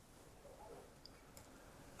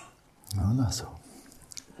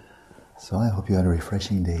So I hope you had a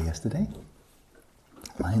refreshing day yesterday.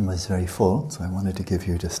 Mine was very full, so I wanted to give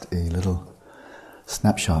you just a little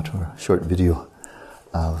snapshot or short video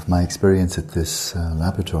of my experience at this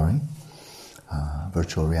laboratory,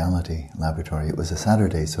 virtual reality laboratory. It was a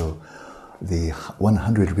Saturday, so the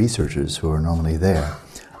 100 researchers who are normally there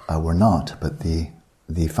were not, but the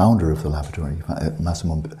founder of the laboratory,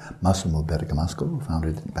 Massimo Bergamasco, who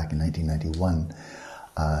founded it back in 1991,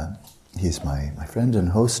 he's my friend and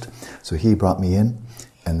host, so he brought me in,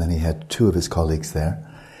 and then he had two of his colleagues there,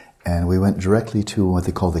 and we went directly to what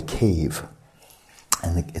they call the cave.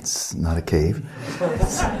 And it's not a cave.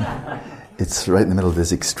 It's right in the middle of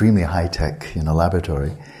this extremely high-tech,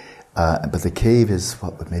 laboratory. But the cave is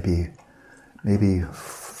maybe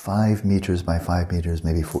 5 meters by 5 meters,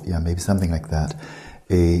 maybe something like that.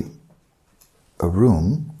 A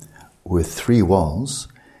room with 3 walls,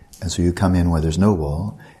 and so you come in where there's no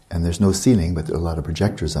wall, and there's no ceiling, but there are a lot of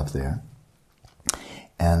projectors up there.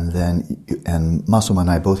 And Massimo and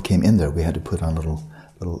I both came in there. We had to put on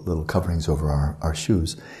little coverings over our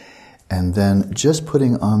shoes. And then just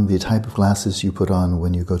putting on the type of glasses you put on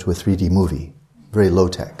when you go to a 3D movie, very low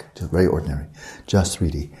tech, just very ordinary, just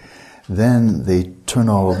 3D. Then they turned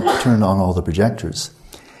on all the projectors,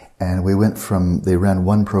 and they ran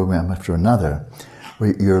one program after another,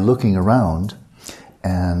 where you're looking around,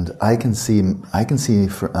 and I can see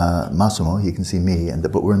Massimo, he can see me,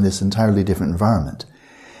 but we're in this entirely different environment.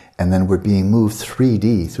 And then we're being moved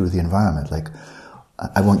 3D through the environment. Like,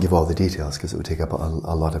 I won't give all the details because it would take up a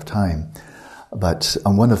lot of time. But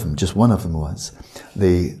on one of them was,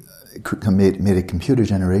 they made a computer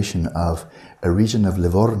generation of a region of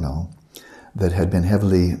Livorno that had been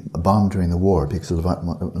heavily bombed during the war, because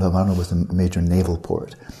Livorno was a major naval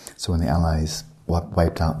port. So when the Allies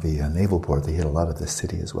wiped out the naval port, they hit a lot of the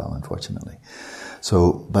city as well, unfortunately.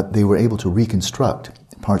 So, but they were able to reconstruct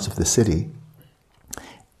parts of the city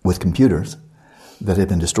with computers that had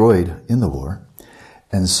been destroyed in the war.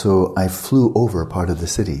 And so I flew over part of the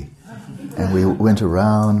city, and we went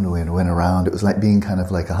around. It was like being kind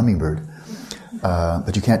of like a hummingbird,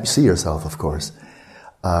 but you can't see yourself, of course.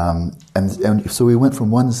 And so we went from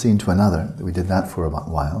one scene to another. We did that for a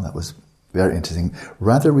while. That was very interesting,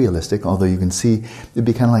 rather realistic. Although you can see it'd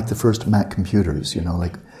be kind of like the first Mac computers.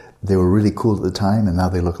 Like they were really cool at the time, and now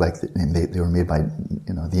they look like they were made by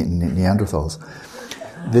the Neanderthals.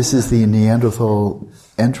 This is the Neanderthal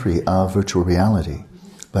entry of virtual reality.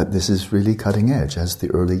 But this is really cutting edge, as the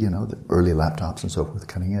early laptops and so forth,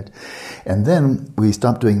 cutting edge. And then we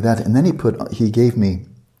stopped doing that, and then he gave me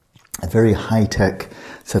a very high-tech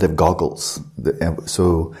set of goggles.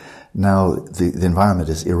 So now the environment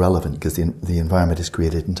is irrelevant, because the environment is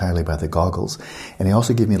created entirely by the goggles. And he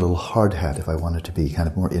also gave me a little hard hat if I wanted to be kind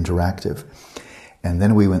of more interactive. And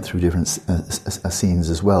then we went through different scenes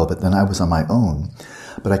as well, but then I was on my own.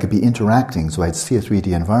 But I could be interacting, so I'd see a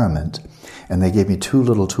 3D environment, and they gave me 2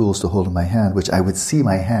 little tools to hold in my hand, which I would see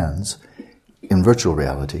my hands in virtual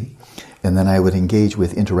reality, and then I would engage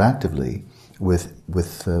with interactively with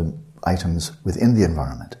items within the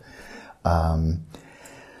environment.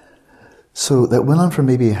 So that went on for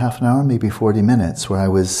maybe half an hour, maybe 40 minutes, where I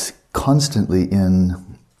was constantly in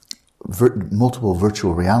multiple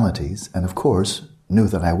virtual realities, and of course knew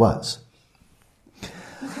that I was.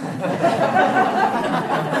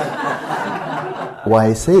 Why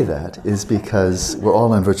I say that is because we're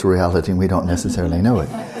all in virtual reality and we don't necessarily know it.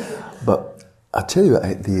 But I'll tell you,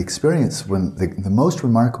 the experience, the most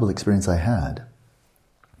remarkable experience I had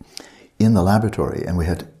in the laboratory, and we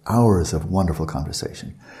had hours of wonderful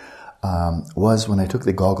conversation, was when I took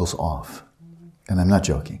the goggles off. And I'm not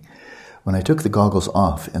joking. When I took the goggles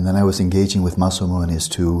off, and then I was engaging with Massimo and his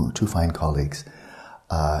two fine colleagues,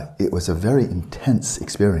 it was a very intense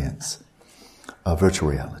experience of virtual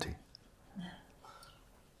reality.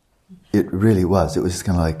 It really was. It was just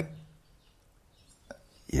kind of like,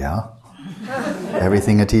 yeah.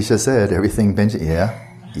 Everything Atisha said, everything Benji,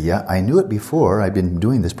 yeah. I knew it before. I've been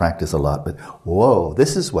doing this practice a lot, but whoa,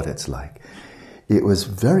 this is what it's like. It was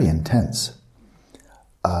very intense,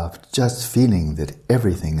 just feeling that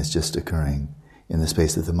everything is just occurring in the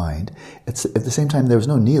space of the mind. At the same time, there was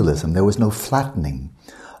no nihilism. There was no flattening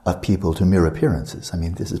of people to mere appearances. I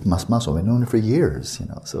mean, this is Massimo. I've known him for years,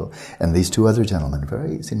 So, and these 2 other gentlemen,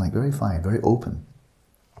 seemed like very fine, very open.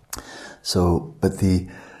 So, but the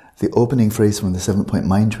opening phrase from the 7-point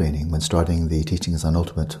mind training, when starting the teachings on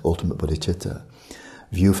ultimate bodhicitta,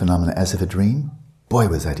 view phenomena as if a dream. Boy,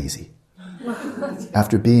 was that easy.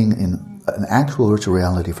 After being in an actual virtual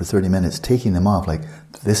reality for 30 minutes, taking them off, like,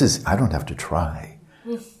 I don't have to try.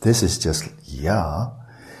 This is just, yeah.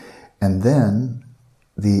 And then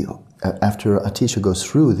after a teacher goes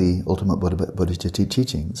through the ultimate Buddhist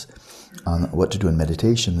teachings on what to do in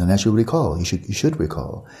meditation, then as you recall, you should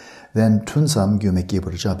recall, then Tunsam Gyumeki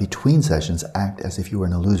Burja, between sessions, act as if you were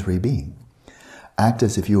an illusory being. Act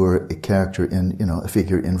as if you were a character in, a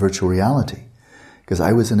figure in virtual reality. Because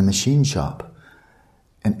I was in a machine shop.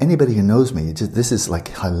 And anybody who knows me, this is like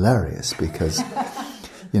hilarious because,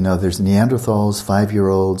 there's Neanderthals,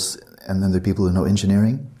 5-year-olds, and then there are people who know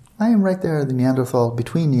engineering. I am right there, the Neanderthal,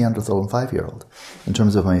 between Neanderthal and 5-year-old, in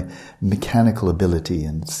terms of my mechanical ability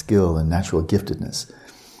and skill and natural giftedness.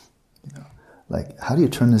 Like, how do you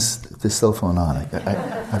turn this cell phone on?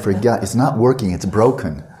 I forgot. It's not working. It's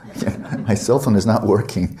broken. My cell phone is not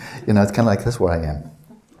working. It's kind of like, that's where I am.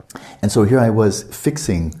 And so here I was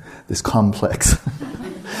fixing this complex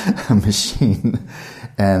machine.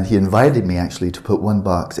 And he invited me actually to put one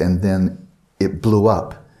box, and then it blew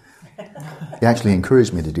up. He actually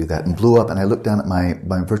encouraged me to do that and blew up. And I looked down at my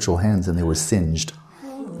virtual hands and they were singed.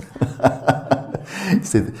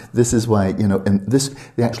 See, this is why,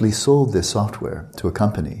 they actually sold this software to a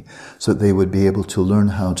company so that they would be able to learn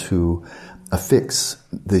how to affix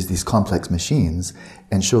these complex machines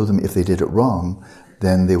and show them if they did it wrong,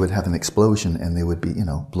 then they would have an explosion and they would be,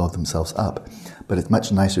 blow themselves up. But it's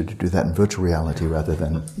much nicer to do that in virtual reality rather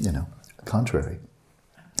than, contrary.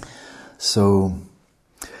 So,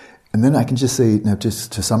 and then I can just say,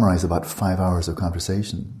 just to summarize about 5 hours of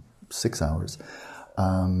conversation, 6 hours,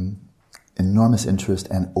 enormous interest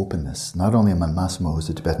and openness, not only among Massimo, who's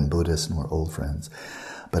a Tibetan Buddhist and we're old friends,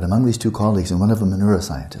 but among these two colleagues, and one of them a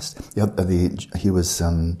neuroscientist. He was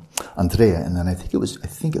Andrea, and then I think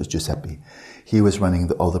it was Giuseppe. He was running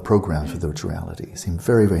all the programs for the virtual reality. He seemed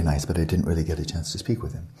very, very nice, but I didn't really get a chance to speak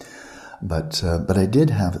with him. But I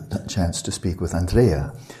did have a chance to speak with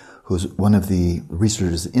Andrea, who's one of the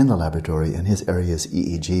researchers in the laboratory, and his area is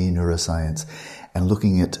EEG, neuroscience, and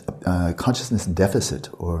looking at consciousness deficit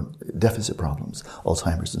or deficit problems,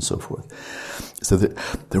 Alzheimer's and so forth. So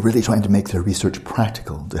they're really trying to make their research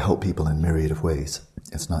practical to help people in myriad of ways.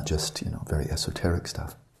 It's not just, very esoteric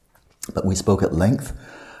stuff. But we spoke at length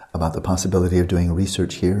about the possibility of doing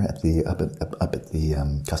research here up at the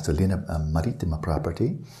Castellina Marittima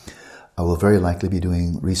property. I will very likely be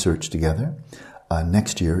doing research together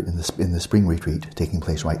next year in the spring retreat taking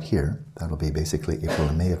place right here. That'll be basically April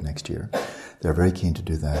and May of next year. They're very keen to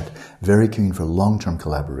do that, very keen for long-term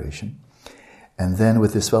collaboration. And then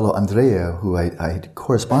with this fellow Andrea, who I had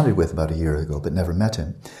corresponded with about a year ago but never met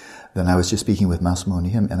him, then I was just speaking with Massimo and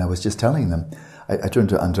him, and I was just telling them, I turned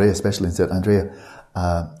to Andrea especially and said, Andrea,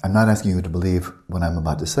 I'm not asking you to believe what I'm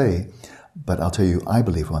about to say, but I'll tell you I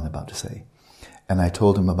believe what I'm about to say. And I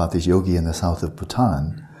told him about this yogi in the south of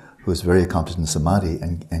Bhutan who is very accomplished in samadhi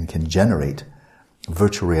and can generate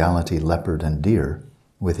virtual reality leopard and deer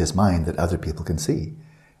with his mind that other people can see.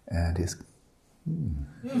 And he's...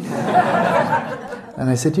 And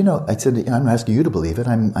I said, I'm not asking you to believe it.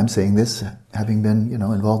 I'm saying this having been,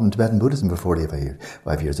 involved in Tibetan Buddhism for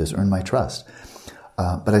 45 years. It's earned my trust.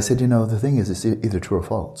 But I said, the thing is, it's either true or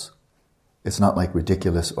false. It's not like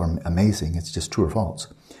ridiculous or amazing. It's just true or false.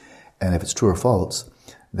 And if it's true or false,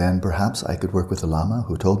 then perhaps I could work with the Lama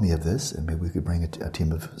who told me of this, and maybe we could bring a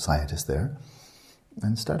team of scientists there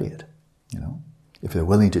and study it, If they're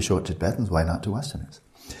willing to show it to Tibetans, why not to Westerners?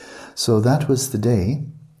 So that was the day.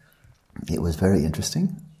 It was very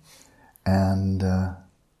interesting. And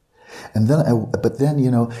then,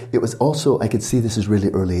 it was also, I could see this is really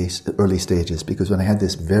early stages, because when I had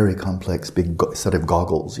this very complex big set of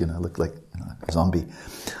goggles, looked like a zombie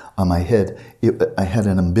on my head, I had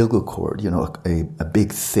an umbilical cord, a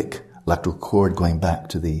big thick electrical cord going back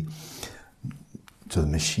to the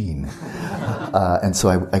machine. And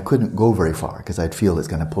so I couldn't go very far because I'd feel it's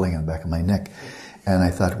kind of pulling on the back of my neck. And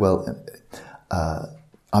I thought, well,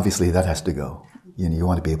 obviously that has to go. You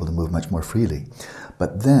want to be able to move much more freely.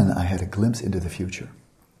 But then I had a glimpse into the future.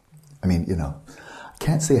 I mean, I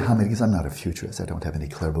can't say how many, because I'm not a futurist. I don't have any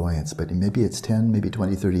clairvoyance, but maybe it's 10, maybe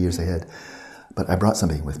 20, 30 years ahead. But I brought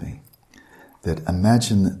something with me. That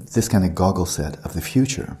imagine this kind of goggle set of the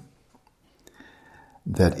future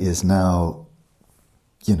that is now,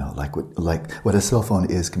 like what a cell phone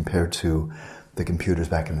is compared to the computers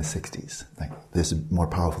back in the 60s. Like, this is more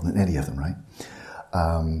powerful than any of them, right?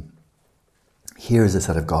 Here is a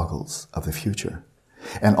set of goggles of the future.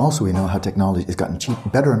 And also we know how technology has gotten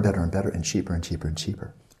better and better and better, and cheaper and cheaper and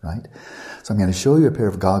cheaper, right? So I'm going to show you a pair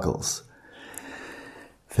of goggles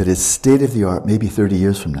that is state-of-the-art, maybe 30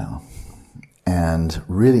 years from now, and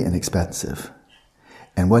really inexpensive.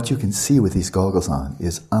 And what you can see with these goggles on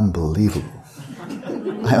is unbelievable.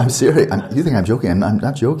 I'm serious. You think I'm joking? I'm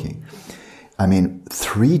not joking. I mean,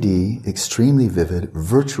 3D, extremely vivid,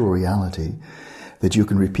 virtual reality that you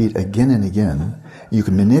can repeat again and again. You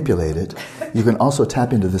can manipulate it. You can also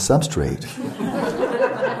tap into the substrate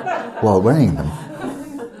while wearing them.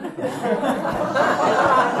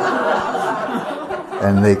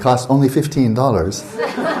 And they cost only $15.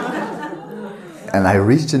 And I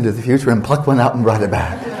reached into the future and plucked one out and brought it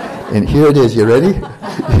back. And here it is. You ready?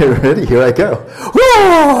 You ready? Here I go.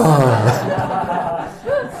 Whoa!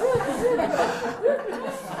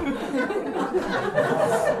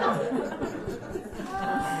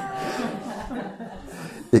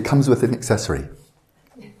 It comes with an accessory.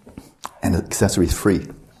 And the accessory is free.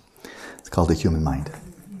 It's called the human mind.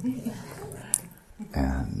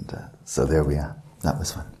 And so there we are. That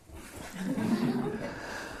was fun.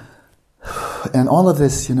 And all of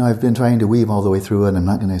this, I've been trying to weave all the way through it, and I'm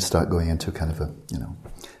not going to start going into kind of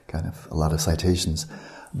a lot of citations.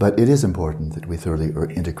 But it is important that we thoroughly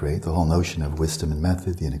integrate the whole notion of wisdom and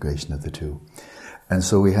method, the integration of the two. And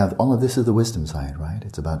so we have, all of this is the wisdom side, right?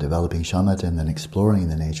 It's about developing shamatha and then exploring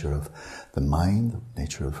the nature of the mind, the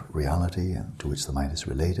nature of reality and to which the mind is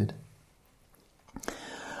related.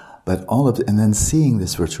 But and then seeing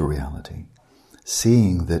this virtual reality,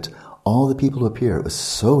 seeing that all the people who appear, it was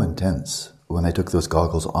so intense when I took those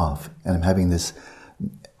goggles off, and I'm having this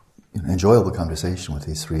enjoyable conversation with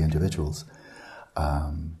these three individuals,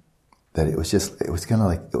 that it was kind of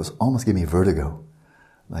like, it was almost giving me vertigo.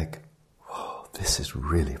 Like, whoa, this is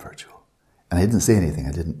really virtual. And I didn't say anything,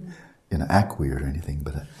 I didn't act weird or anything,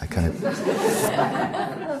 but I kind of,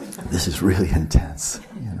 this is really intense,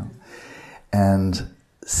 And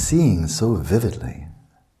seeing so vividly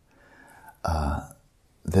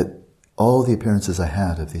that all the appearances I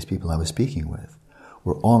had of these people I was speaking with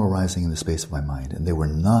were all arising in the space of my mind, and they were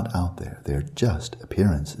not out there. They're just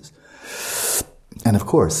appearances. And of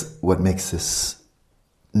course, what makes this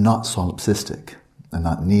not solipsistic and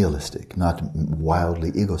not nihilistic, not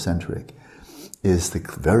wildly egocentric, is the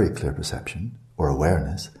very clear perception or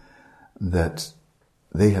awareness that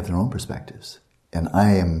they have their own perspectives. And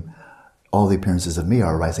all the appearances of me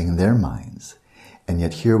are arising in their minds. And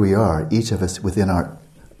yet here we are, each of us within our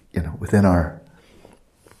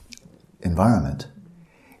environment,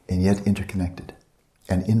 and yet interconnected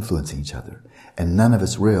and influencing each other. And none of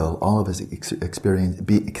us real, all of us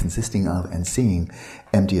consisting of and seeing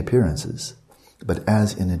empty appearances. But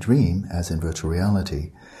as in a dream, as in virtual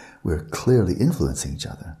reality, we're clearly influencing each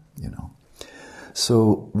other,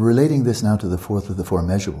 So relating this now to the fourth of the four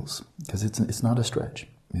measurables, because it's not a stretch.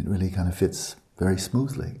 It really kind of fits very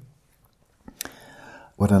smoothly.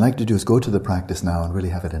 What I'd like to do is go to the practice now and really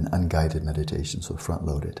have it an unguided meditation, so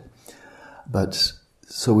front-loaded. But,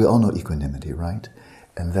 so we all know equanimity, right?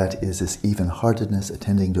 And that is this even-heartedness,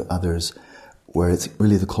 attending to others, where it's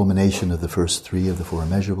really the culmination of the first three of the four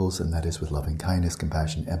measurables, and that is with loving kindness,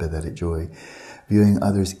 compassion, empathetic joy, viewing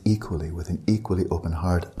others equally, with an equally open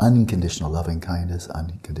heart, unconditional loving kindness,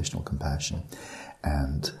 unconditional compassion,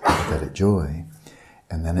 and empathetic joy.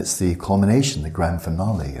 And then it's the culmination, the grand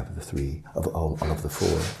finale of the three, of all of the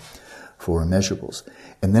four measurables.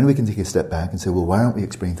 And then we can take a step back and say, well, why aren't we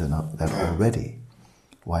experiencing that already?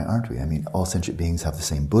 Why aren't we? I mean, all sentient beings have the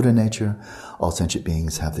same Buddha nature. All sentient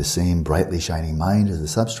beings have the same brightly shining mind as the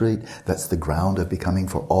substrate. That's the ground of becoming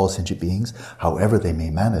for all sentient beings, however they may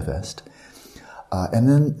manifest.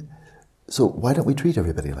 So why don't we treat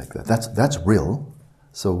everybody like that? That's real.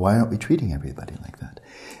 So why aren't we treating everybody like that?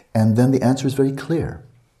 And then the answer is very clear.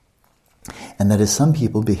 And that is, some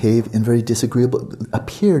people behave in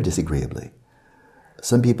appear disagreeably.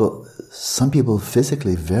 Some people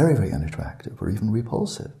physically very, very unattractive or even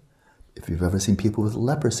repulsive. If you've ever seen people with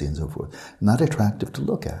leprosy and so forth, not attractive to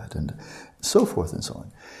look at, and so forth and so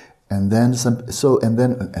on. And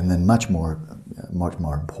then much more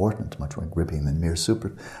important, much more gripping than mere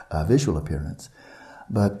visual appearance.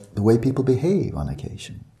 But the way people behave on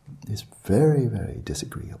occasion is very, very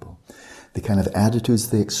disagreeable. The kind of attitudes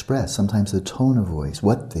they express, sometimes the tone of voice,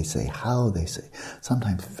 what they say, how they say,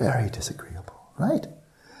 sometimes very disagreeable, right?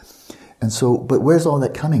 And so, but where's all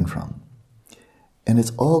that coming from? And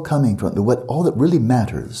it's all coming from, all that really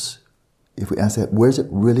matters, if we ask that, where's it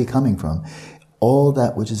really coming from? All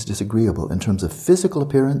that which is disagreeable in terms of physical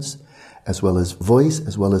appearance, as well as voice,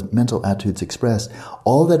 as well as mental attitudes expressed,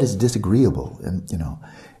 all that is disagreeable, and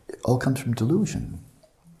it all comes from delusion.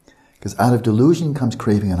 Because out of delusion comes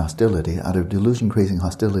craving and hostility. Out of delusion, craving,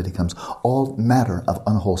 hostility comes all matter of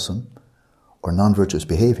unwholesome or non-virtuous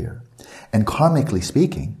behavior. And karmically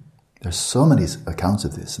speaking, there's so many accounts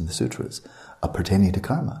of this in the sutras pertaining to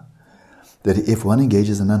karma, that if one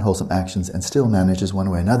engages in unwholesome actions and still manages one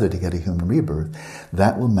way or another to get a human rebirth,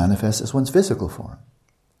 that will manifest as one's physical form.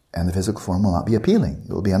 And the physical form will not be appealing.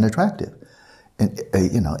 It will be unattractive. And,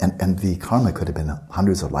 and the karma could have been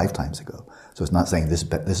hundreds of lifetimes ago. So it's not saying this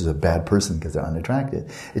is a bad person because they're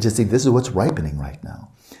unattractive. It's just saying this is what's ripening right now.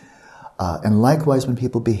 And likewise, when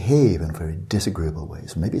people behave in very disagreeable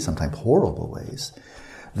ways, maybe sometimes horrible ways,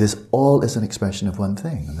 this all is an expression of one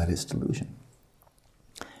thing, and that is delusion.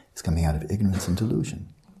 It's coming out of ignorance and delusion.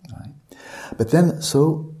 Right? But then,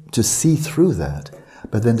 so to see through that,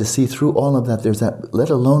 but then to see through all of that, there's that, let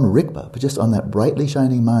alone Rigpa, but just on that brightly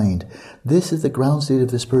shining mind, this is the ground state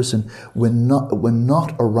of this person when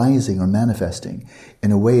not arising or manifesting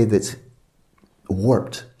in a way that's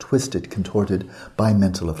warped, twisted, contorted by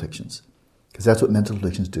mental afflictions. Because that's what mental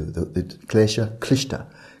afflictions do. The klesha, klishta.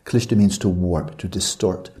 Klishta means to warp, to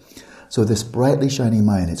distort. So this brightly shining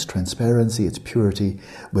mind, its transparency, its purity,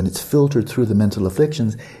 when it's filtered through the mental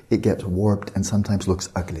afflictions, it gets warped and sometimes looks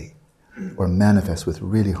ugly, or manifests with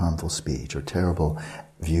really harmful speech, or terrible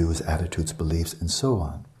views, attitudes, beliefs, and so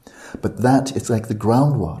on. But that, it's like the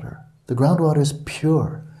groundwater. The groundwater is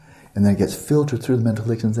pure, and then it gets filtered through the mental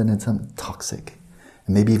afflictions, and it's toxic,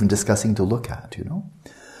 and maybe even disgusting to look at,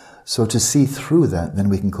 So to see through that, then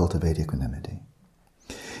we can cultivate equanimity.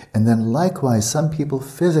 And then likewise, some people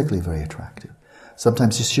physically very attractive.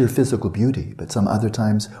 Sometimes just sheer physical beauty, but some other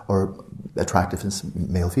times, or attractiveness,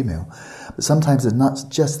 male, female. But sometimes it's not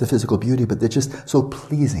just the physical beauty, but they're just so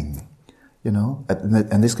pleasing,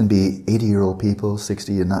 And this can be 80-year-old people,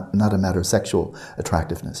 60, and not a matter of sexual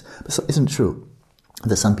attractiveness. But so, isn't it true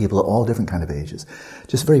that some people are all different kind of ages,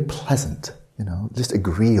 just very pleasant, just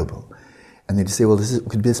agreeable. And they just say, well,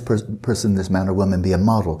 could this person, this man or woman, be a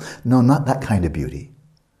model? No, not that kind of beauty,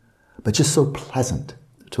 but just so pleasant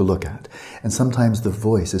to look at. And sometimes the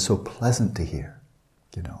voice is so pleasant to hear,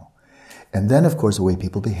 And then, of course, the way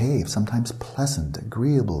people behave, sometimes pleasant,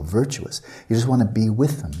 agreeable, virtuous. You just want to be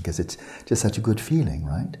with them because it's just such a good feeling,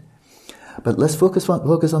 right? But let's focus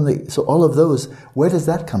on so all of those, where does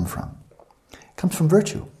that come from? It comes from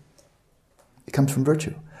virtue. It comes from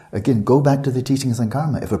virtue. Again, go back to the teachings on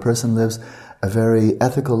karma. If a person lives a very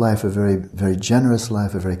ethical life, a very, very generous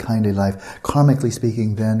life, a very kindly life, karmically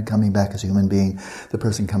speaking, then coming back as a human being, the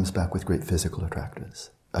person comes back with great physical attractiveness.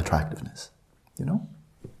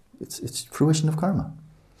 It's fruition of karma.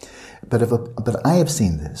 But I have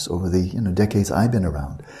seen this over the decades I've been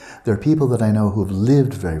around. There are people that I know who have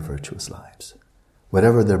lived very virtuous lives,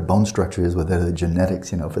 whatever their bone structure is, whatever their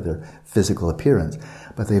genetics, for their physical appearance,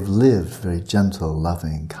 but they've lived very gentle,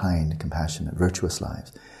 loving, kind, compassionate, virtuous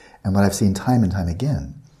lives. And what I've seen time and time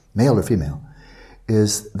again, male or female,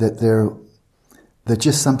 is that they're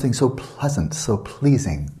just something so pleasant, so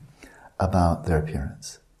pleasing about their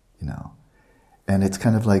appearance, And it's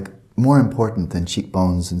kind of like more important than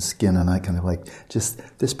cheekbones and skin, and I kind of like just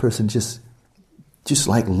this person just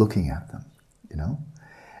like looking at them,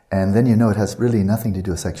 And then it has really nothing to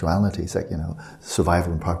do with sexuality. It's like,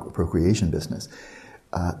 survival and procreation business.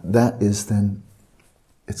 That is then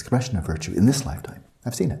expression of virtue in this lifetime.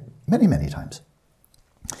 I've seen it many, many times.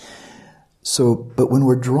 So, but when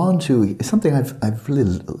we're drawn to something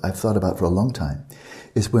I've thought about for a long time,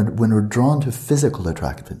 is when we're drawn to physical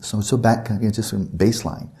attractiveness. So back again, just from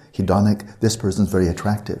baseline, hedonic. This person's very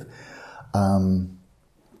attractive. One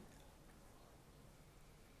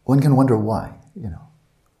can wonder why.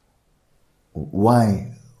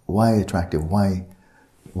 Why attractive?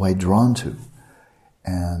 Why drawn to?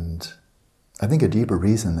 And I think a deeper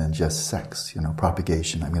reason than just sex,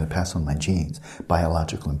 propagation. I'm going to pass on my genes,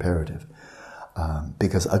 biological imperative.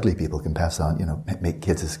 Because ugly people can pass on, make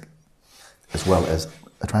kids as well as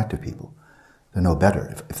attractive people. They're no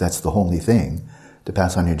better. If that's the only thing to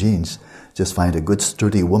pass on your genes, just find a good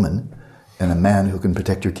sturdy woman and a man who can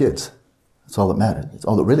protect your kids. That's all that matters. It's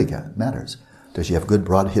all that really matters. Does she have good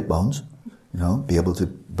broad hip bones? Be able to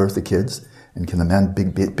birth the kids, and can the man be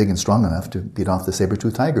big and strong enough to beat off the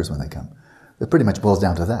saber-toothed tigers when they come? It pretty much boils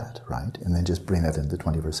down to that, right? And then just bring that into the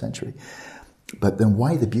 21st century. But then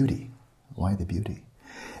why the beauty? Why the beauty?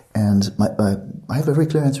 And I have a very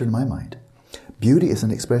clear answer in my mind. Beauty is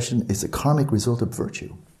an expression, is a karmic result of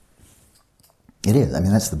virtue. It is.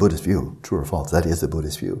 That's the Buddhist view, true or false. That is the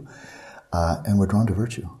Buddhist view. And we're drawn to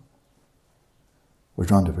virtue. We're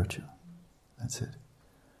drawn to virtue. That's it.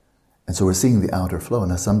 And so we're seeing the outer flow.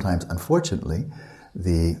 Now sometimes, unfortunately,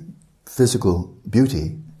 the physical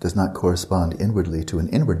beauty does not correspond inwardly to an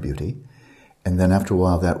inward beauty, and then after a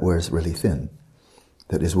while that wears really thin.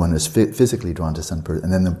 That is, one is physically drawn to some person,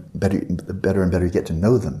 and then the better and better you get to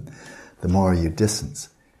know them, the more you distance.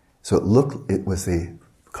 So it was the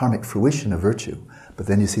karmic fruition of virtue, but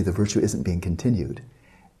then you see the virtue isn't being continued.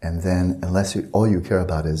 And then, unless all you care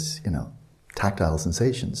about is, tactile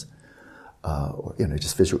sensations, or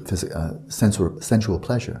just sensual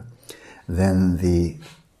pleasure, then the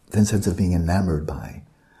sense of being enamored by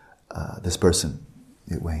this person,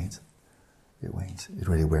 it wanes. It wanes. It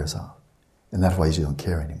really wears off. And that's why you don't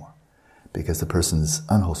care anymore. Because the person's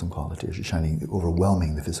unwholesome qualities are shining,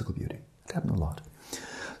 overwhelming the physical beauty. It happened a lot.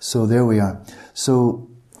 So there we are.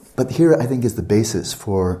 But here I think is the basis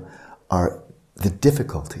for the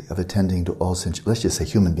difficulty of attending to all sentient, let's just say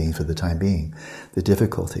human beings for the time being, the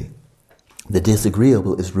difficulty. The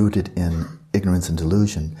disagreeable is rooted in ignorance and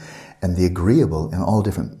delusion, and the agreeable in all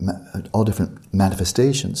different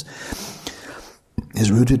manifestations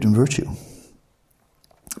is rooted in virtue.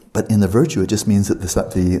 But in the virtue, it just means that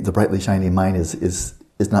the brightly shining mind is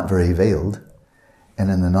not very veiled, and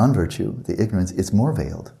in the non-virtue, the ignorance, it's more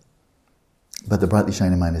veiled. But the brightly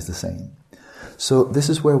shining mind is the same. So this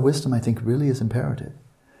is where wisdom, I think, really is imperative.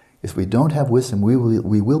 If we don't have wisdom, we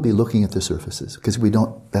will be looking at the surfaces, because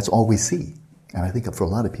that's all we see. And I think for a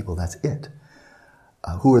lot of people, that's it.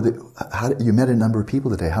 You met a number of people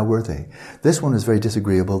today, how were they? This one was very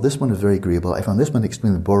disagreeable, this one was very agreeable, I found this one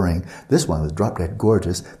extremely boring, this one was drop dead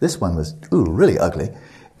gorgeous, this one was, really ugly.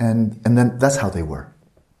 And then that's how they were.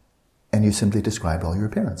 And you simply described all your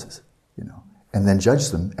appearances, and then judge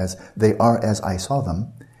them as they are as I saw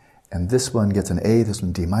them. And this one gets an A, this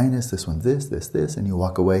one D minus, this one this, and you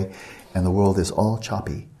walk away, and the world is all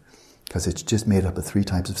choppy, because it's just made up of 3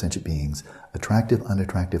 types of sentient beings: attractive,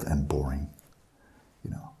 unattractive, and boring.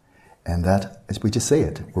 And that, as we just say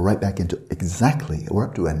it, we're right back into we're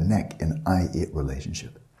up to a neck in I-it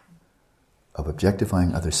relationship of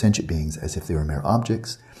objectifying other sentient beings as if they were mere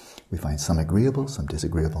objects. We find some agreeable, some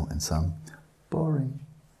disagreeable, and some boring,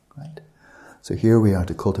 right? So here we are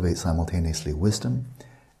to cultivate simultaneously wisdom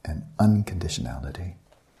and unconditionality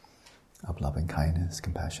of loving kindness,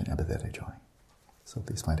 compassion, empathetic joy. So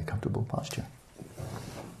please find a comfortable posture.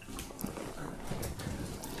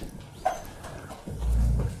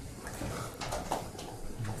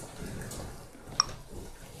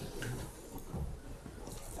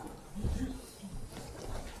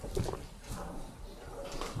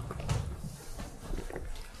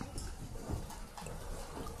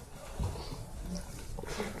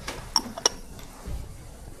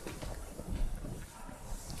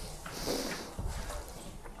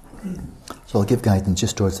 So I'll give guidance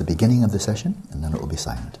just towards the beginning of the session, and then it will be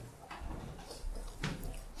silent.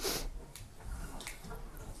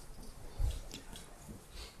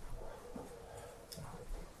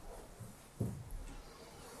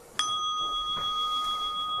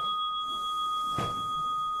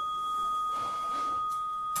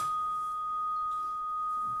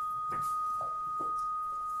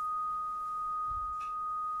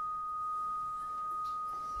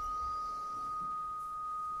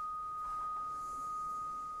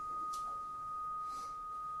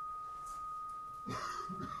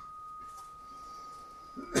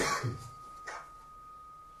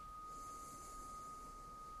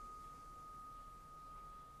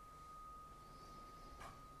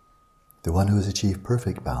 The one who has achieved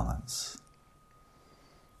perfect balance,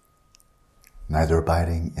 neither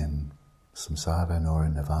abiding in samsara nor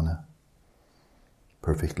in nirvana,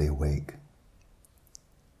 perfectly awake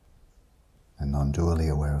and non-dually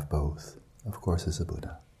aware of both, of course, is a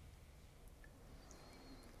Buddha.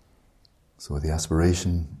 So the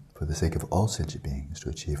aspiration for the sake of all sentient beings to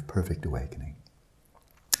achieve perfect awakening,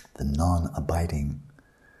 the non-abiding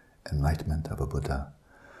enlightenment of a Buddha,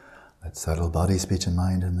 that settle body, speech, and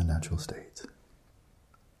mind in the natural state.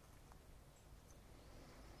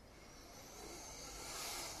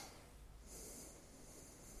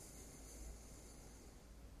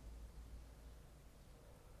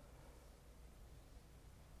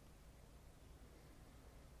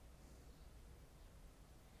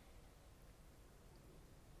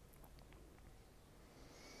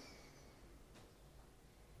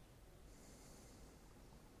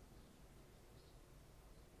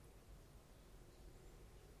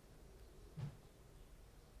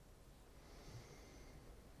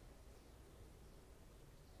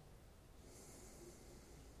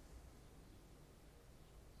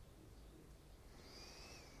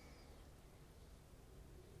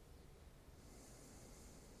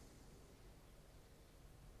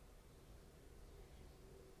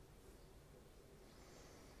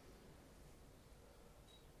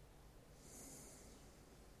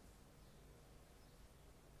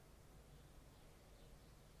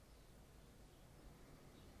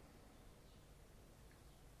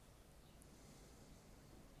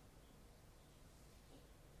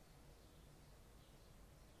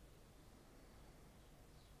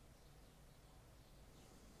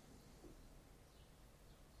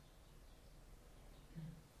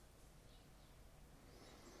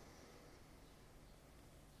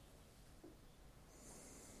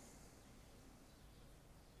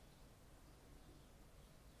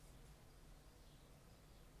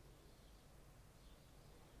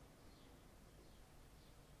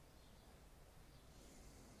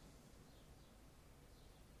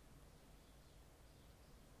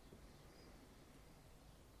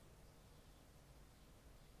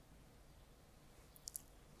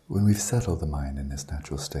 When we've settled the mind in this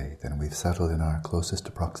natural state, then we've settled in our closest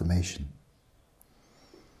approximation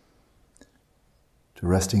to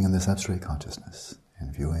resting in this abstract consciousness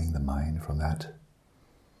and viewing the mind from that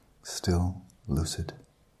still, lucid,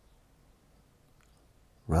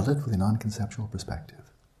 relatively non-conceptual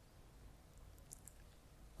perspective,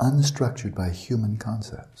 unstructured by human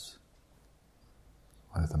concepts.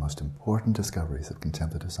 One of the most important discoveries of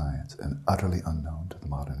contemplative science and utterly unknown to the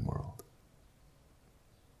modern world.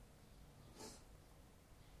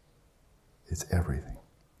 It's everything.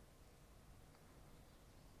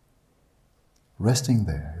 Resting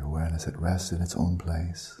there, your awareness at rest in its own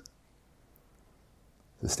place,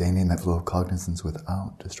 sustaining that flow of cognizance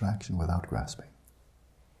without distraction, without grasping.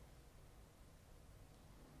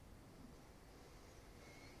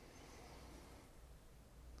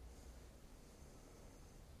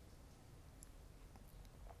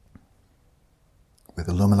 With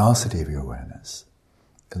the luminosity of your awareness,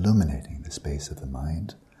 illuminating the space of the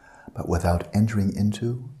mind, but without entering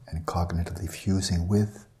into and cognitively fusing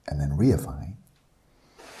with and then reifying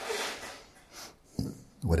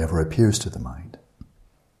whatever appears to the mind,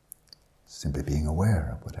 simply being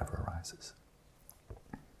aware of whatever arises,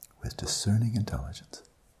 with discerning intelligence.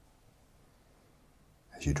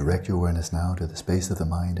 As you direct your awareness now to the space of the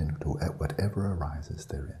mind and to whatever arises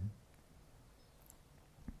therein,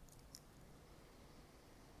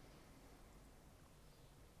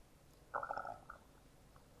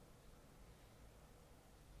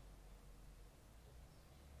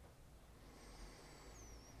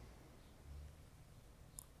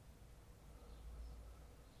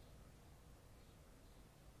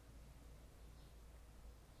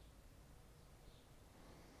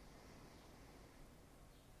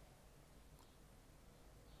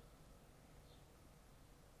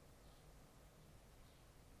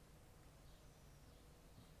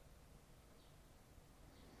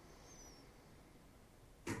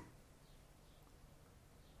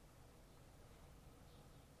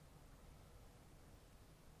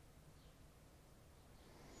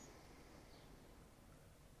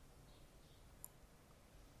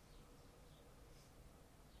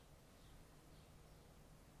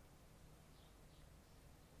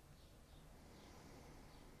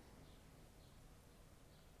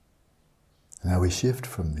 now we shift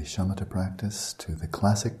from the shamatha practice to the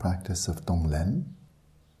classic practice of Tonglen.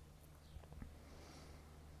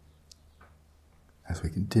 As we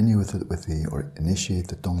continue or initiate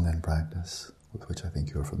the Tonglen practice, with which I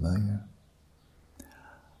think you're familiar,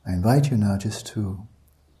 I invite you now just to,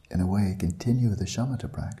 in a way, continue the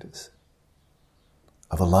shamatha practice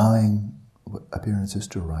of allowing appearances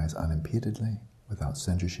to arise unimpededly, without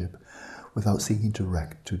censorship, without seeking to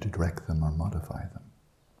direct them or modify them.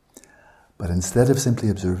 But instead of simply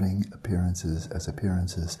observing appearances as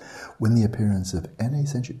appearances, when the appearance of any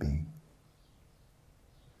sentient being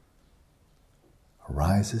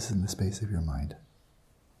arises in the space of your mind,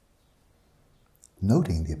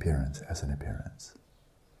 noting the appearance as an appearance,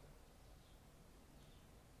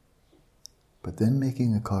 but then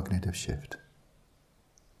making a cognitive shift.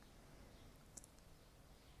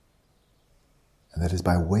 And that is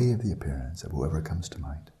by way of the appearance of whoever comes to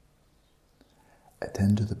mind.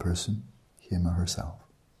 Attend to the person, him or herself.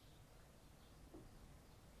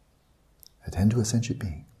 Attend to a sentient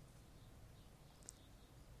being.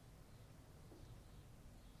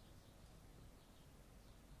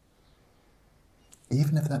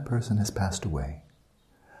 Even if that person has passed away,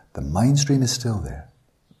 the mind stream is still there.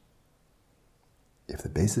 If the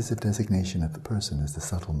basis of designation of the person is the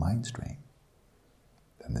subtle mind stream,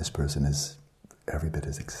 then this person is every bit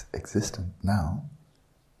as existent now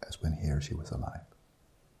as when he or she was alive.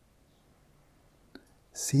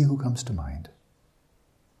 See who comes to mind.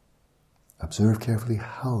 Observe carefully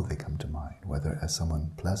how they come to mind, whether as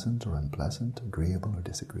someone pleasant or unpleasant, agreeable or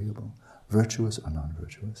disagreeable, virtuous or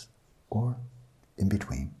non-virtuous, or in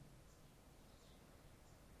between.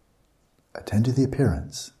 Attend to the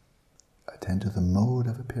appearance. Attend to the mode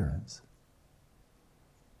of appearance.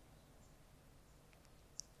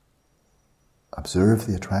 Observe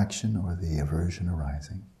the attraction or the aversion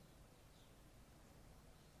arising.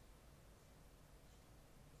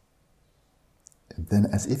 And then,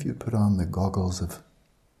 as if you put on the goggles of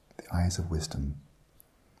the eyes of wisdom,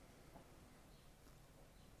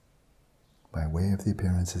 by way of the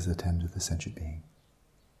appearances, attend to the sentient being.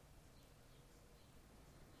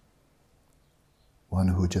 One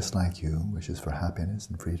who, just like you, wishes for happiness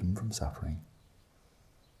and freedom from suffering.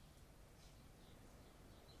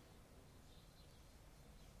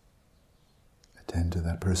 Attend to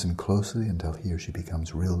that person closely until he or she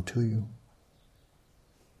becomes real to you.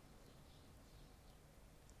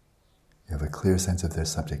 You have a clear sense of their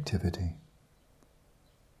subjectivity.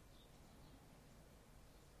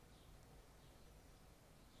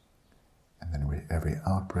 And then with every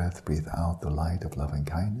out-breath, breathe out the light of loving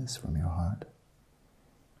kindness from your heart,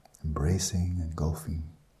 embracing, engulfing,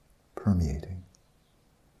 permeating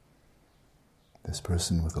this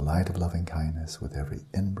person with the light of loving kindness. With every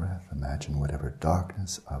in-breath, imagine whatever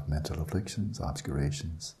darkness of mental afflictions,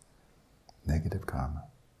 obscurations, negative karma.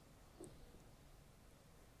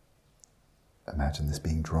 Imagine this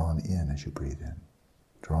being drawn in as you breathe in,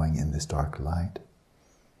 drawing in this dark light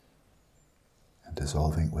and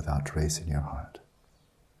dissolving it without trace in your heart.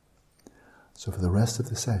 So for the rest of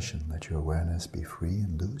the session, let your awareness be free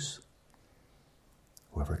and loose.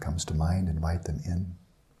 Whoever comes to mind, invite them in,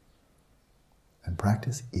 and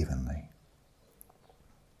practice evenly.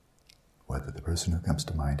 Whether the person who comes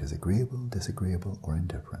to mind is agreeable, disagreeable, or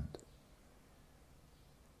indifferent.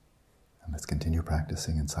 And let's continue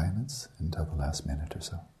practicing in silence until the last minute or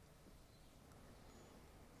so.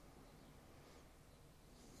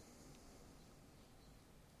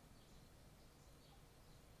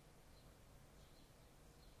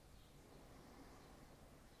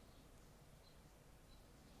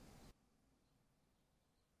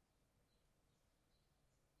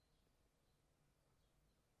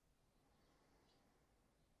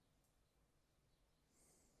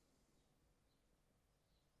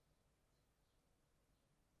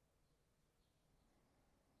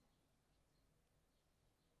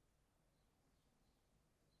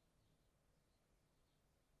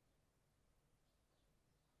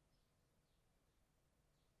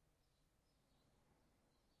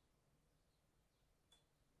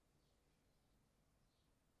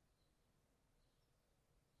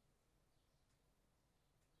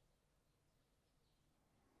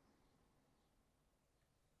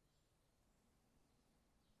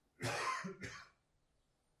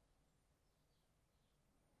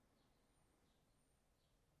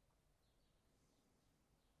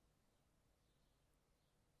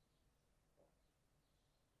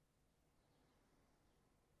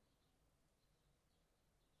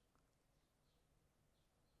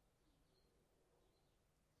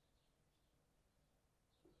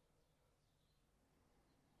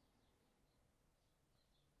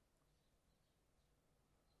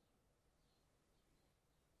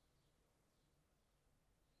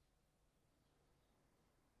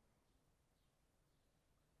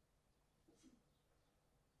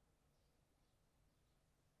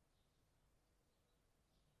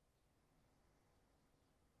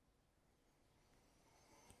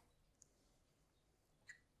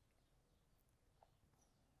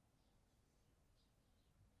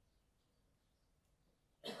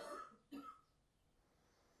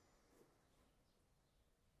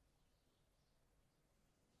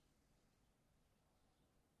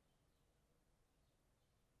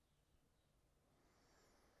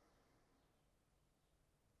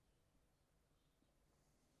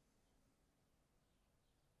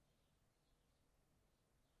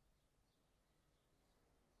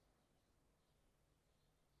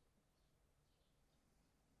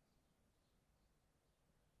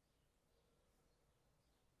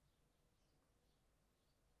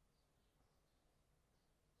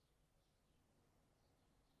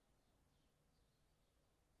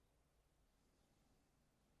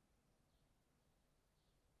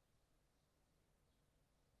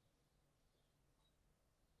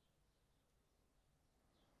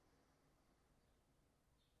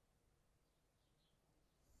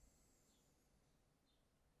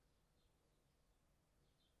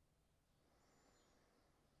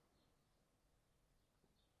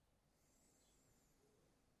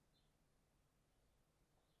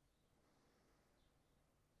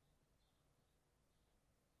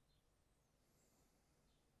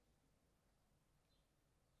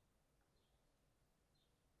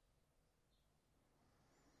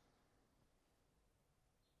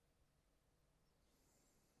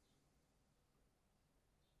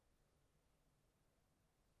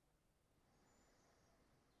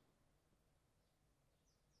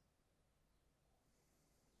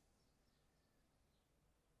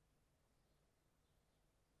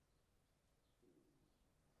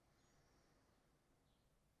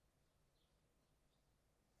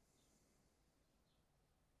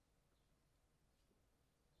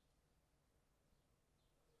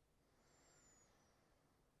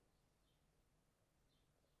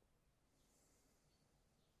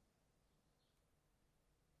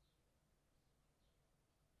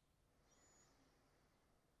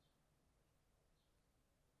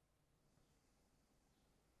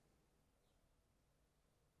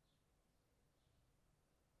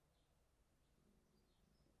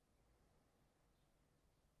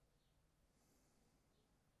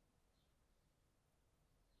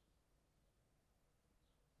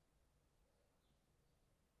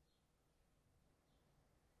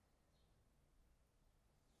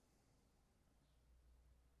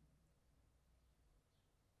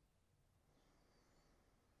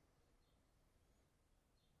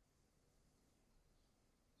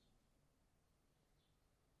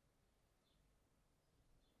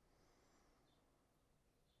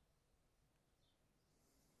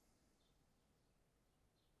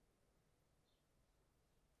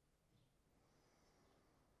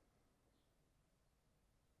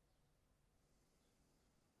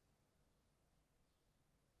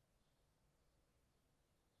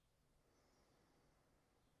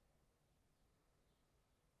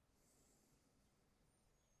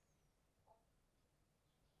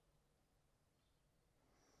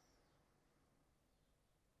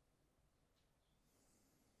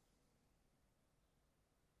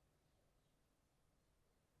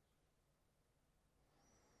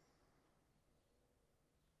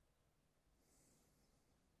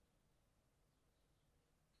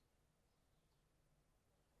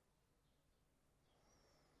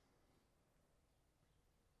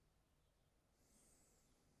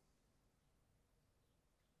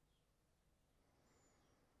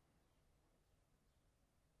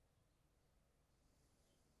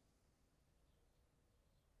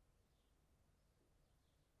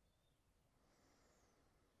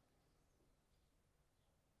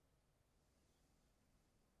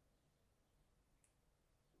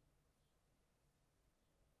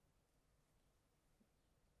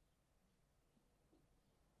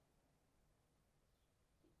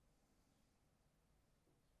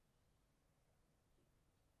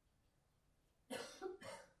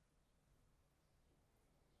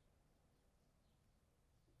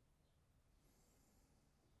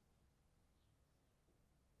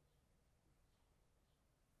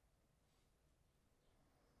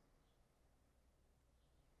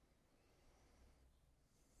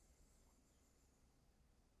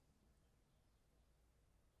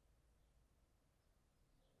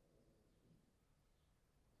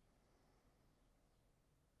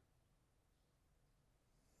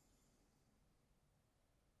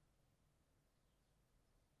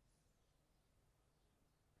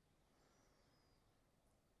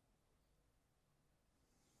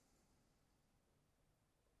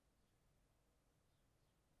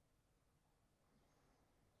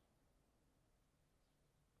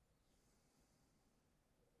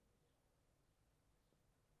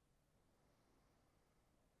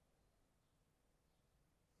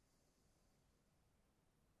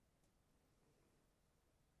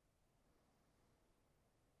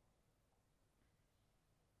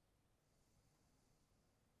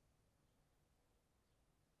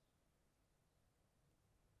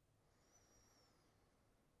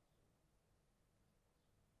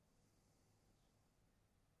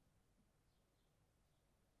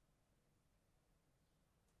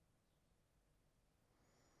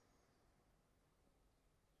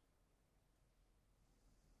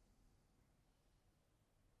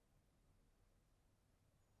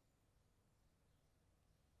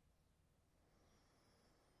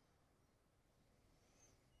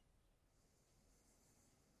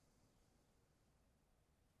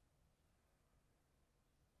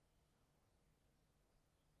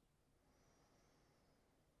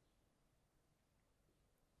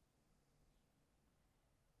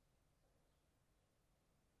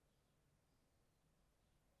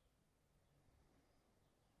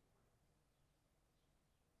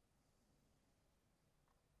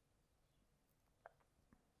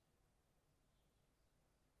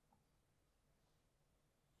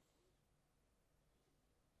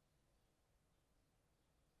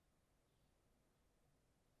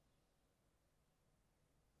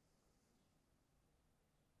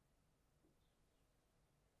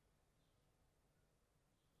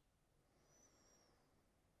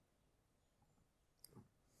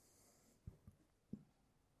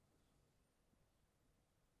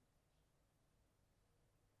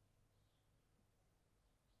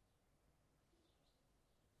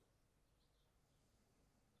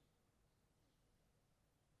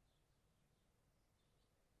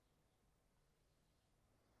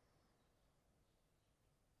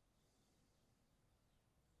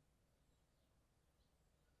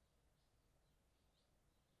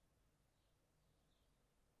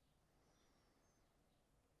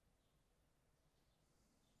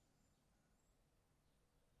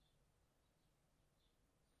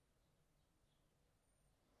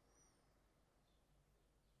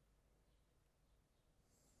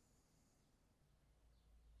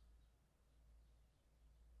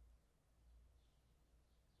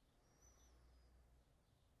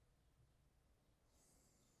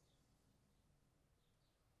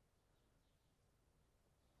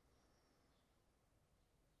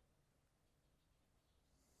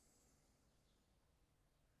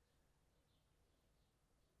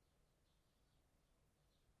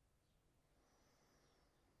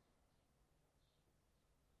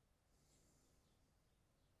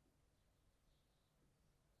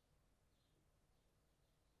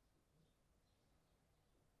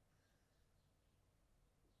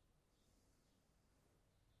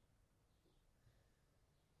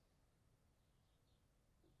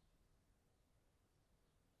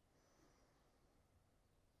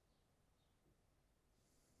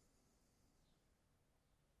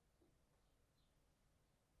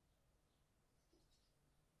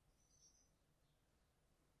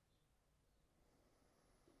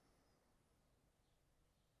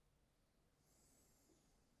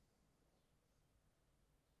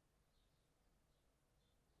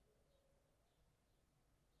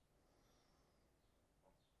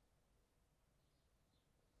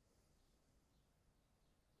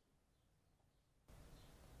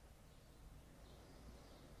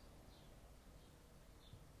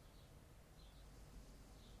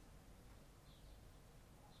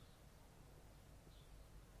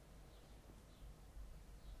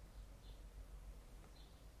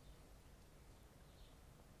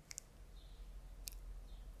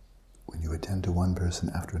 attend to one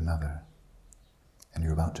person after another, and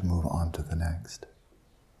you're about to move on to the next,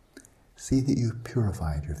 see that you've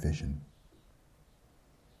purified your vision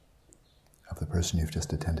of the person you've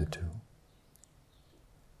just attended to.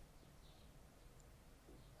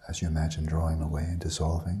 As you imagine drawing away and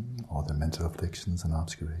dissolving all their mental afflictions and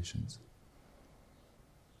obscurations,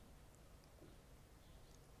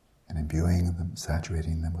 and imbuing them,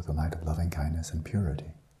 saturating them with the light of loving kindness and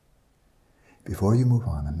purity. Before you move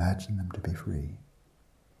on, imagine them to be free.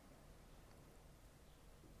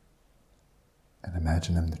 And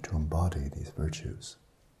imagine them to embody these virtues,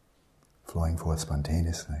 flowing forth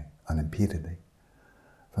spontaneously, unimpededly,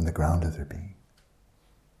 from the ground of their being.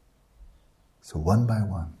 So one by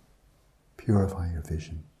one, purify your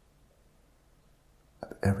vision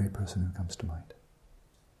of every person who comes to mind.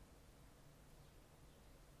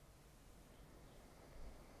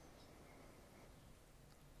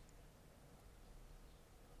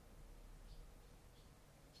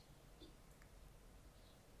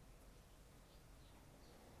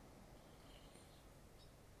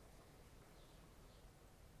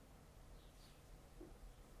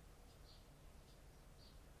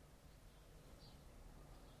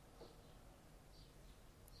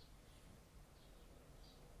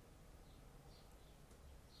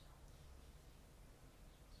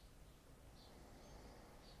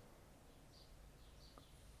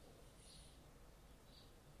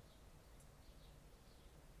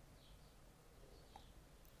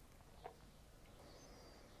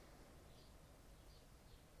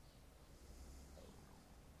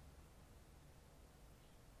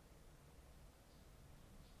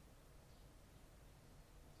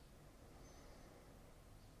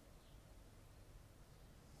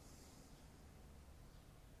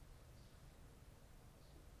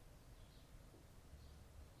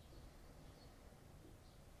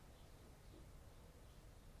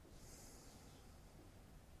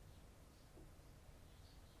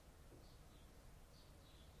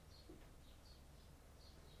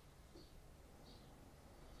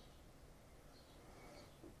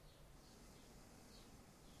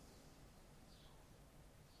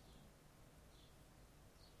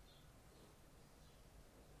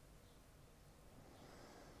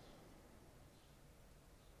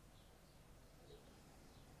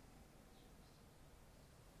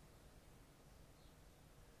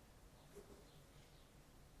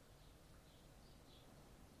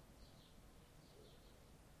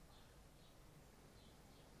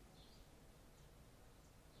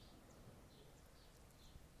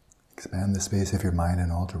 Expand the space of your mind in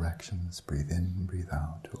all directions. Breathe in and breathe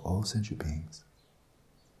out to all sentient beings,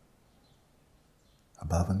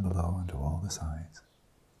 above and below and to all the sides.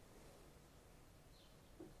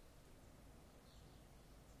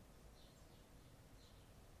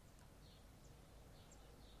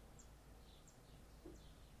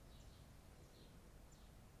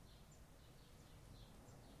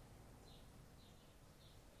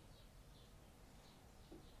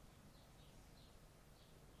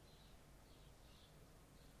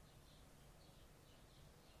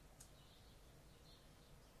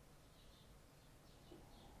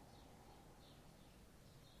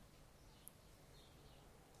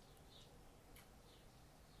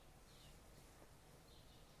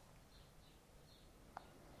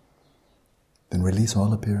 Then release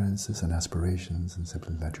all appearances and aspirations and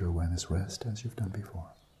simply let your awareness rest as you've done before.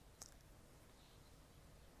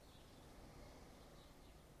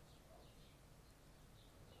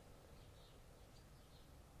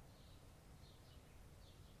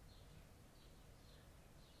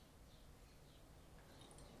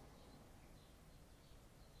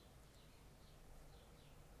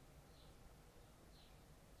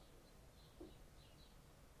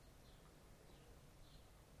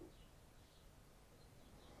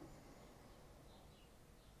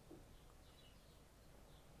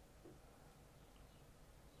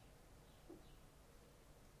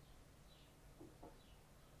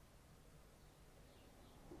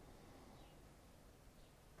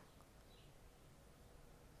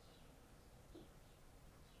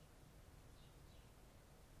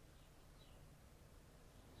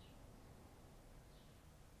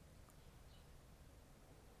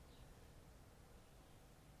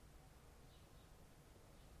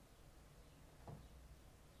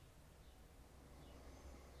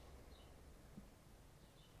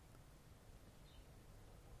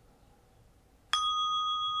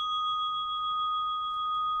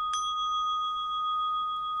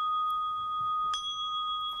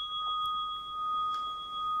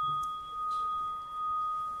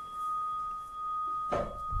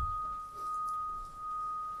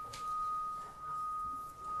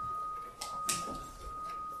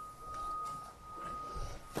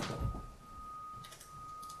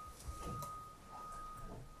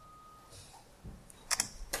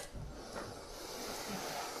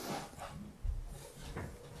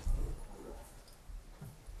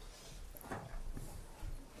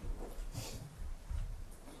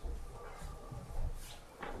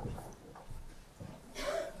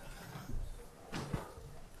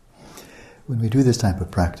 When we do this type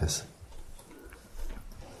of practice,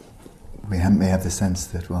 we may have the sense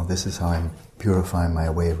that, well, this is how I'm purifying my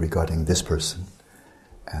way of regarding this person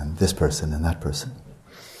and that person.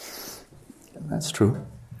 And that's true.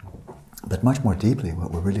 But much more deeply,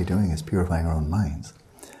 what we're really doing is purifying our own minds.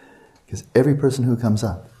 Because every person who comes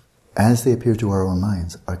up, as they appear to our own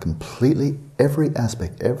minds, are completely, every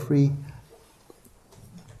aspect, every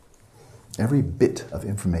bit of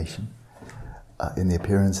information in the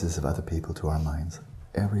appearances of other people to our minds,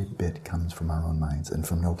 every bit comes from our own minds and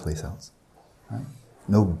from no place else. Right?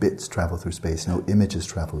 No bits travel through space, no images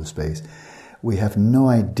travel through space. We have no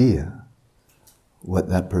idea what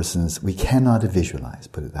that person's, we cannot visualize,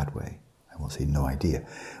 put it that way. I won't say no idea.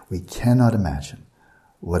 We cannot imagine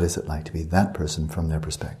what is it like to be that person from their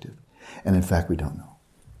perspective. And in fact, we don't know.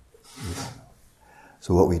 We don't know.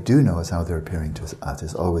 So what we do know is how they're appearing to us.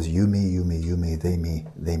 It's always you, me, you, me, you, me, they, me,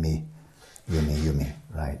 you, me,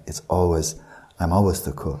 right? It's always, I'm always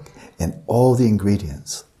the cook. And all the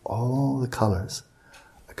ingredients, all the colors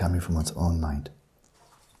are coming from one's own mind.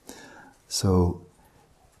 So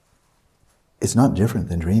it's not different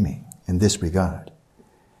than dreaming in this regard.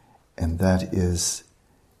 And that is,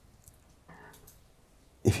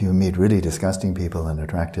 if you meet really disgusting people and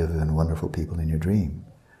attractive and wonderful people in your dream,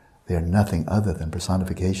 they are nothing other than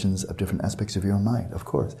personifications of different aspects of your own mind, of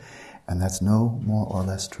course. And that's no more or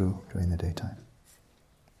less true during the daytime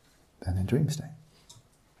than in dream state.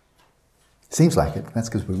 Seems like it, that's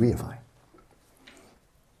because we reify.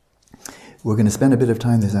 We're going to spend a bit of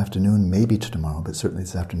time this afternoon, maybe tomorrow, but certainly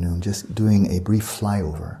this afternoon, just doing a brief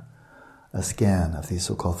flyover, a scan of these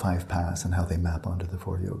so-called 5 paths and how they map onto the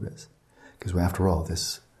 4 yogas. Because after all,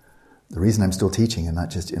 the reason I'm still teaching and not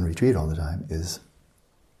just in retreat all the time is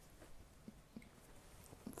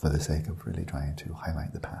for the sake of really trying to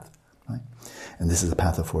highlight the path, right? And this is the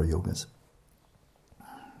path of 4 yogas.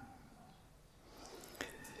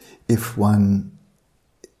 If one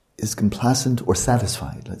is complacent or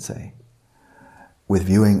satisfied, let's say, with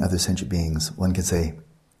viewing other sentient beings, one can say,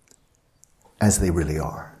 as they really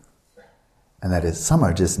are. And that is, some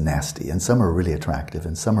are just nasty, and some are really attractive,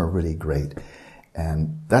 and some are really great.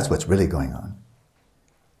 And that's what's really going on.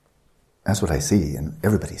 That's what I see, and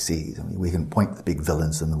everybody sees. I mean, we can point the big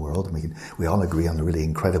villains in the world, and we all agree on the really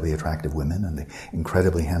incredibly attractive women and the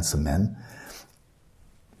incredibly handsome men.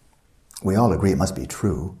 We all agree it must be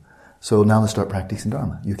true. So now let's start practicing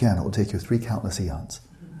Dharma. You can. It will take you 3 countless eons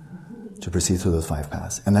to proceed through those 5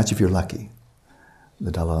 paths. And that's if you're lucky.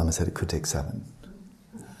 The Dalai Lama said it could take 7.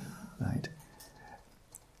 Right?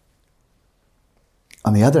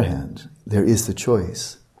 On the other hand, there is the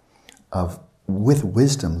choice of, with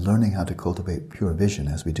wisdom, learning how to cultivate pure vision,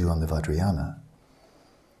 as we do on the Vajrayana.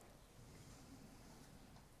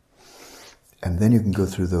 And then you can go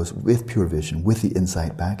through those with pure vision, with the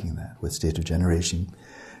insight backing that, with state of generation,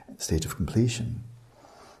 state of completion.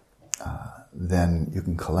 Then you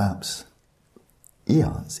can collapse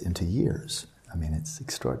eons into years. I mean, it's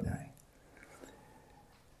extraordinary.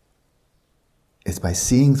 It's by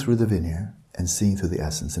seeing through the veneer and seeing through the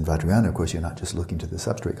essence. In Vajrayana, of course, you're not just looking to the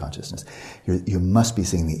substrate consciousness. You must be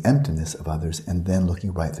seeing the emptiness of others and then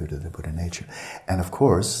looking right through to the Buddha nature. And of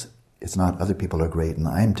course, it's not other people are great and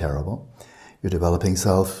I'm terrible. You're developing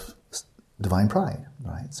self-divine pride,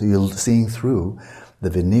 right? So you're seeing through the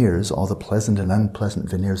veneers, all the pleasant and unpleasant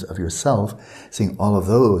veneers of yourself, seeing all of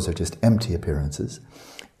those are just empty appearances.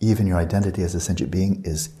 Even your identity as a sentient being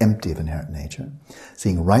is empty of inherent nature.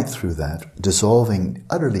 Seeing right through that, dissolving,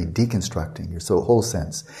 utterly deconstructing your whole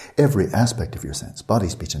sense, every aspect of your sense, body,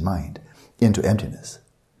 speech, and mind, into emptiness.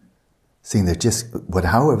 Seeing they're just,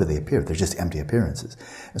 however they appear, they're just empty appearances.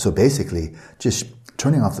 And so basically, just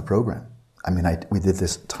turning off the program. I mean, we did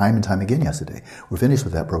this time and time again yesterday. We're finished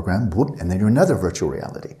with that program, whoop, and then you're another virtual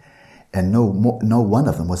reality. And no one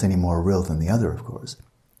of them was any more real than the other, of course.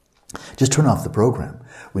 Just turn off the program.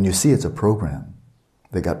 When you see it's a program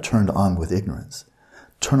that got turned on with ignorance,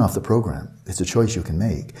 turn off the program. It's a choice you can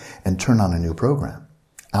make. And turn on a new program.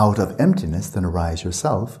 Out of emptiness, then arise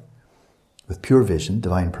yourself with pure vision,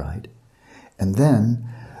 divine pride. And then,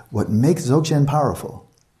 what makes Dzogchen powerful,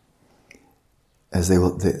 as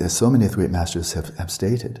so many of the great masters have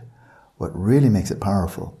stated, what really makes it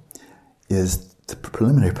powerful is the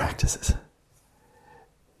preliminary practices.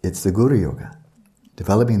 It's the Guru Yoga.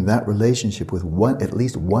 Developing that relationship with at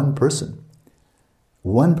least one person.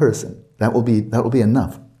 One person. That will be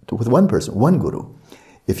enough. With one person, one guru.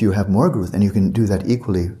 If you have more gurus, and you can do that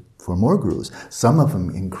equally for more gurus, some of them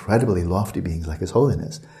incredibly lofty beings like His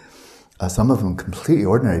Holiness, some of them completely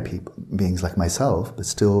ordinary beings like myself, but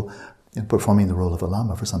still performing the role of a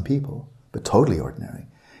lama for some people, but totally ordinary.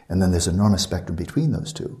 And then there's an enormous spectrum between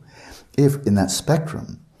those two. If in that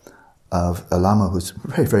spectrum of a Lama who's a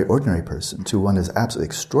very, very ordinary person to one who's absolutely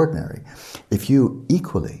extraordinary, if you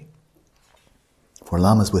equally, for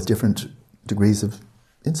Lamas with different degrees of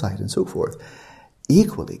insight and so forth,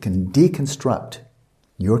 equally can deconstruct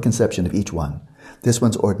your conception of each one. This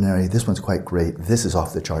one's ordinary, this one's quite great, this is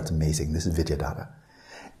off the charts, amazing, this is Vidyadhara.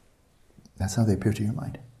 That's how they appear to your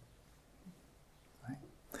mind. Right?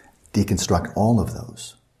 Deconstruct all of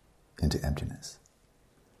those into emptiness.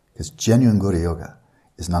 Because genuine Guru Yoga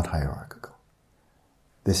is not hierarchical.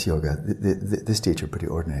 This yoga, this teacher, pretty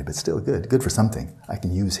ordinary, but still good. Good for something. I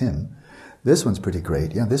can use him. This one's pretty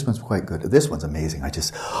great. Yeah, this one's quite good. This one's amazing. I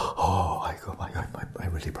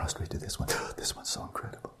really prostrate to this one. This one's so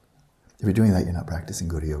incredible. If you're doing that, you're not practicing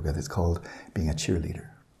Guru Yoga. That's called being a cheerleader.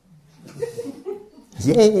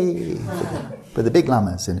 Yay! For the big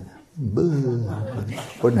lamas and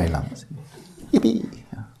ordinary lamas. Yippee!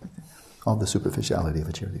 All the superficiality of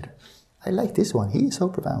a cheerleader. I like this one. He's so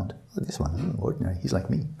profound. Oh, this one, ordinary. He's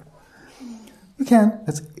like me. You can.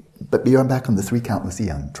 But you're back on the 3 countless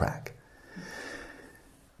eon track.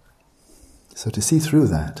 So to see through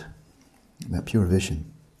that pure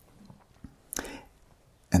vision,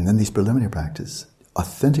 and then these preliminary practice,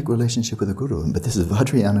 authentic relationship with the Guru, but this is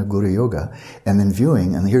Vajrayana Guru Yoga, and then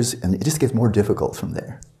viewing, and it just gets more difficult from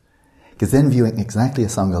there. Because then viewing exactly a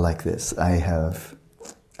Sangha like this, I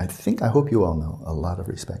hope you all know, a lot of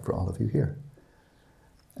respect for all of you here.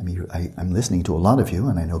 I mean, I'm listening to a lot of you,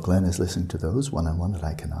 and I know Glenn is listening to those one-on-one that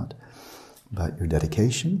I cannot. But your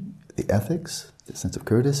dedication, the ethics, the sense of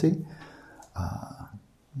courtesy,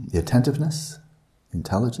 the attentiveness,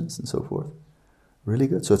 intelligence, and so forth, really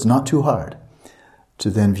good. So it's not too hard to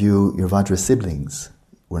then view your Vajra siblings.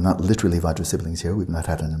 We're not literally Vajra siblings here. We've not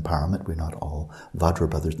had an empowerment. We're not all Vajra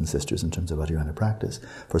brothers and sisters in terms of Vajrayana practice.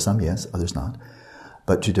 For some, yes, others not.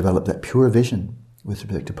 But to develop that pure vision with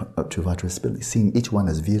respect to Vajra siblings, seeing each one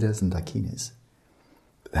as Viras and Dakinis,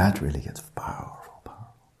 that really gets powerful.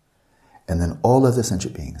 And then all other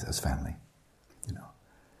sentient beings as family.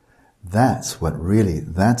 That's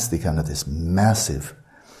the kind of this massive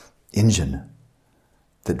engine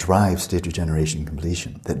that drives state regeneration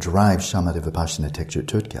completion, that drives Shamatha Vipassana Tekchur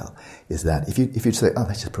Tutkyal, is that if you say, oh,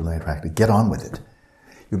 that's just preliminary practice, get on with it.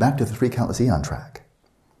 You're back to the 3 countless eon track.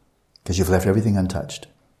 Because you've left everything untouched.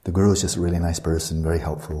 The Guru is just a really nice person, very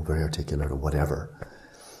helpful, very articulate, or whatever.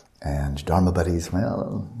 And Dharma buddies,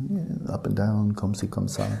 well, yeah, up and down, comme ci, comme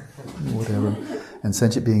ça, whatever. And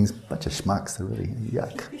sentient beings, bunch of schmucks, they're really,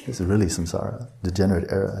 yuck. This is really samsara,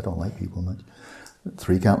 degenerate era. I don't like people much.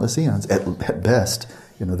 3 countless eons, at best,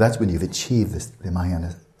 that's when you've achieved the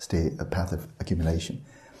Mahayana state, a path of accumulation.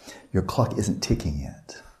 Your clock isn't ticking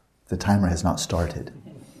yet. The timer has not started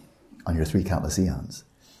on your 3 countless eons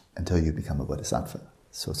until you become a bodhisattva.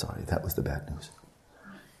 So sorry, that was the bad news.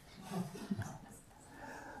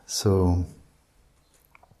 So,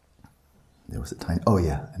 there was a time,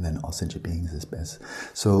 and then all sentient beings is best.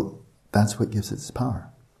 So, that's what gives it its power.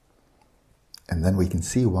 And then we can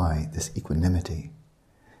see why this equanimity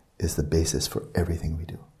is the basis for everything we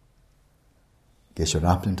do. Geshe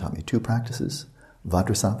Rabten taught me 2 practices,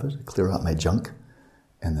 Vajrasattva, to clear out my junk,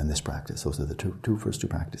 and then this practice. Those are the first two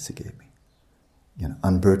practices he gave me.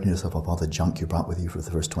 Unburden yourself of all the junk you brought with you for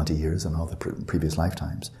the first 20 years and all the previous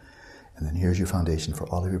lifetimes. And then here's your foundation for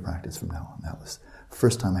all of your practice from now on. That was the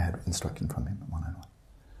first time I had instruction from him one-on-one.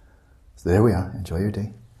 So there we are. Enjoy your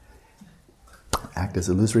day. Act as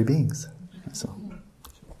illusory beings. So.